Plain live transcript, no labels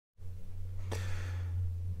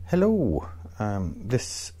Hello,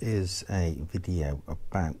 this is a video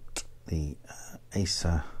about the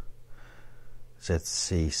ACER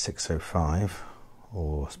ZC-605,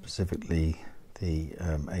 or specifically the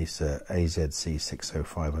ACER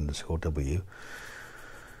ZC-605_W.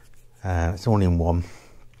 It's all in one,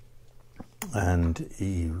 and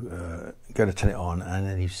you go to turn it on and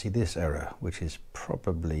then you see this error, which is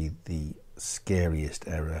probably the scariest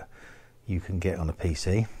error you can get on a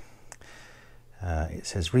PC. It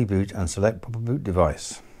says reboot and select proper boot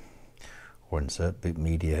device, or insert boot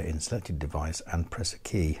media in selected device and press a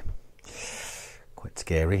key. Quite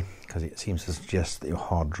scary, because it seems to suggest that your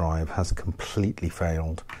hard drive has completely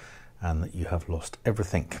failed and that you have lost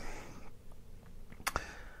everything.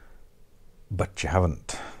 But you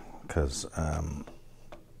haven't, because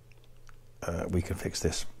we can fix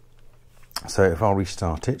this. So if I'll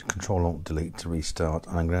restart it, Control-Alt-Delete to restart,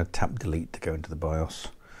 and I'm going to tap Delete to go into the BIOS.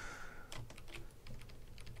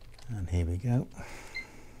 And here we go.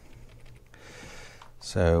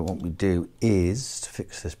 So what we do is, to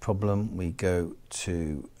fix this problem, we go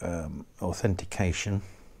to authentication,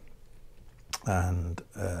 and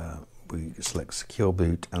we select secure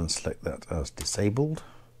boot and select that as disabled.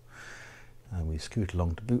 And we scoot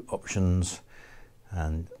along to boot options,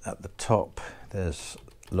 and at the top there's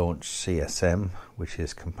launch CSM, which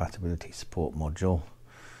is compatibility support module,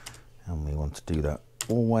 and we want to do that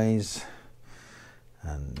always.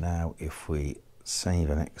 And now if we save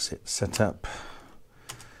and exit setup,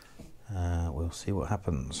 we'll see what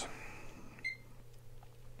happens.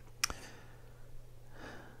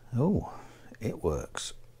 Oh, it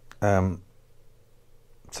works. So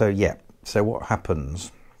what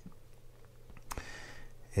happens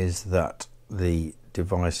is that the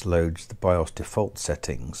device loads the BIOS default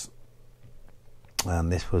settings,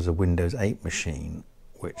 and this was a Windows 8 machine,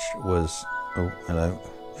 which was, oh hello,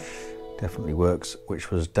 definitely works,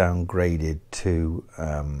 which was downgraded to,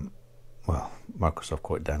 well, Microsoft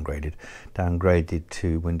call it downgraded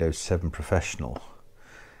to Windows 7 Professional,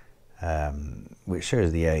 which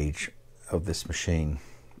shows the age of this machine.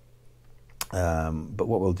 But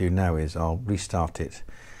what we'll do now is I'll restart it,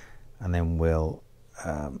 and then we'll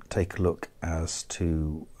take a look as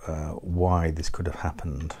to why this could have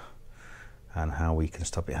happened and how we can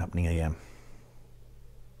stop it happening again.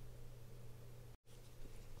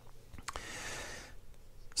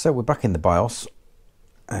 So we're back in the BIOS,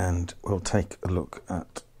 and we'll take a look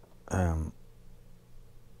at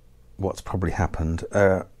what's probably happened.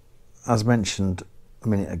 As mentioned a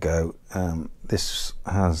minute ago, this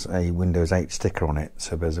has a Windows 8 sticker on it,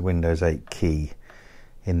 so there's a Windows 8 key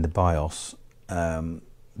in the BIOS.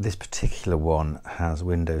 This particular one has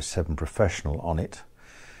Windows 7 Professional on it,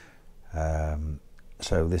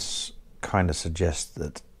 so this kind of suggests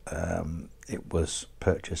that it was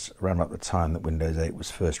purchased around about the time that Windows 8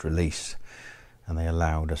 was first released, and they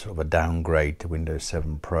allowed a sort of a downgrade to Windows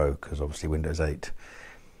 7 Pro, because obviously Windows 8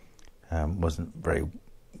 wasn't very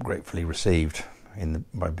gratefully received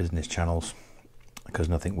by business channels, because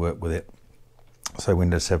nothing worked with it. So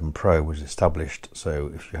Windows 7 Pro was established,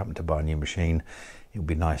 so if you happen to buy a new machine, it would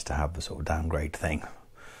be nice to have the sort of downgrade thing.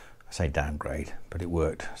 I say downgrade, but it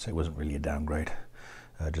worked, so it wasn't really a downgrade,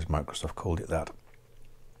 just Microsoft called it that.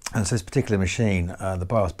 And so this particular machine, the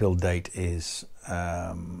BIOS build date is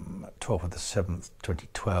 12th of the 7th,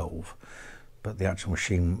 2012, but the actual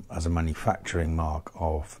machine has a manufacturing mark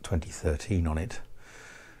of 2013 on it,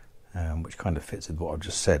 which kind of fits with what I've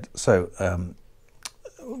just said. So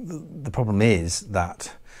the problem is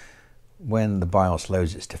that when the BIOS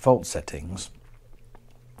loads its default settings,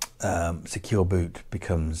 secure boot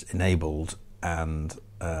becomes enabled, and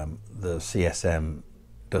the CSM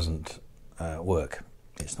doesn't work.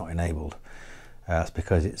 It's not enabled. That's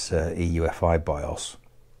because it's EUFI BIOS,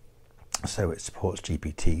 so it supports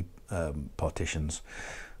GPT partitions,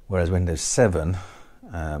 whereas Windows 7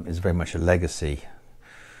 is very much a legacy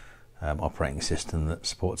operating system that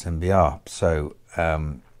supports MBR. So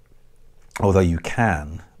although you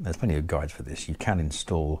can, there's plenty of guides for this, you can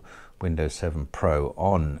install Windows 7 Pro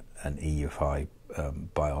on an EUFI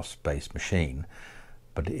BIOS based machine,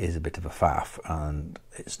 but it is a bit of a faff, and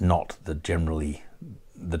it's not generally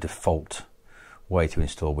the default way to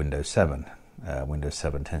install Windows 7. Windows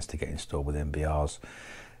 7 tends to get installed with MBRs,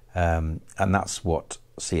 and that's what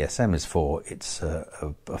CSM is for. It's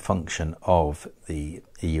a function of the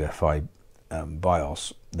EUFI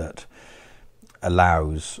BIOS that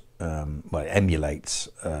allows, well, it emulates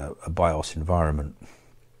a BIOS environment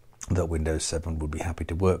that Windows 7 would be happy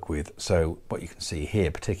to work with. So what you can see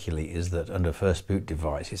here particularly is that under first boot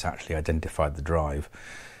device, it's actually identified the drive,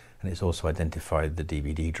 and it's also identified the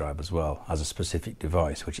DVD drive as well as a specific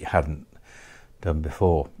device, which it hadn't done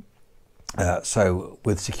before. So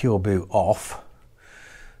with secure boot off,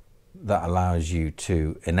 that allows you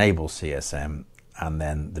to enable CSM, and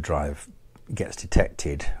then the drive gets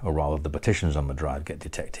detected, or rather the partitions on the drive get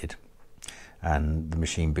detected, and the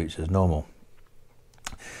machine boots as normal.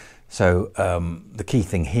 So the key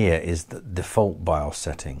thing here is the default BIOS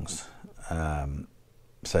settings.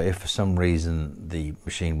 So if for some reason the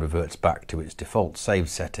machine reverts back to its default saved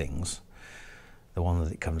settings, the one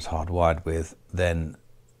that it comes hardwired with, then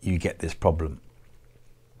you get this problem.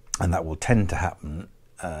 And that will tend to happen.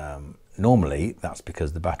 Normally, that's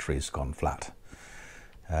because the battery's gone flat.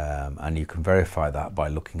 And you can verify that by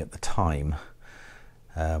looking at the time.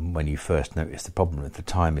 When you first notice the problem, if the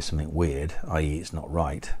time is something weird, i.e. it's not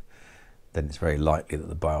right, then it's very likely that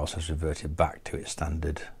the BIOS has reverted back to its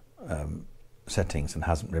standard settings and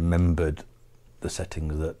hasn't remembered the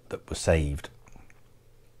settings that were saved.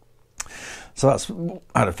 So that's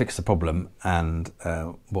how to fix the problem, and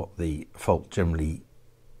what the fault generally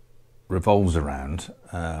revolves around.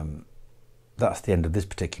 That's the end of this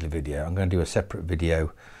particular video. I'm going to do a separate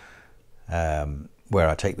video where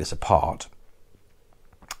I take this apart,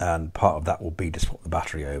 and part of that will be to swap the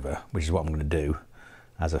battery over, which is what I'm going to do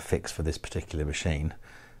as a fix for this particular machine.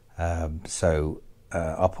 So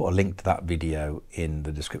I'll put a link to that video in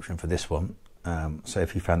the description for this one. So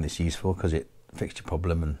if you found this useful because it fixed your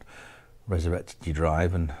problem and resurrected your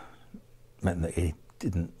drive and meant that you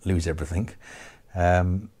didn't lose everything,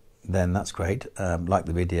 then that's great. Like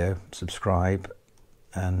the video, subscribe,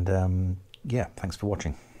 and yeah, thanks for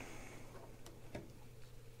watching.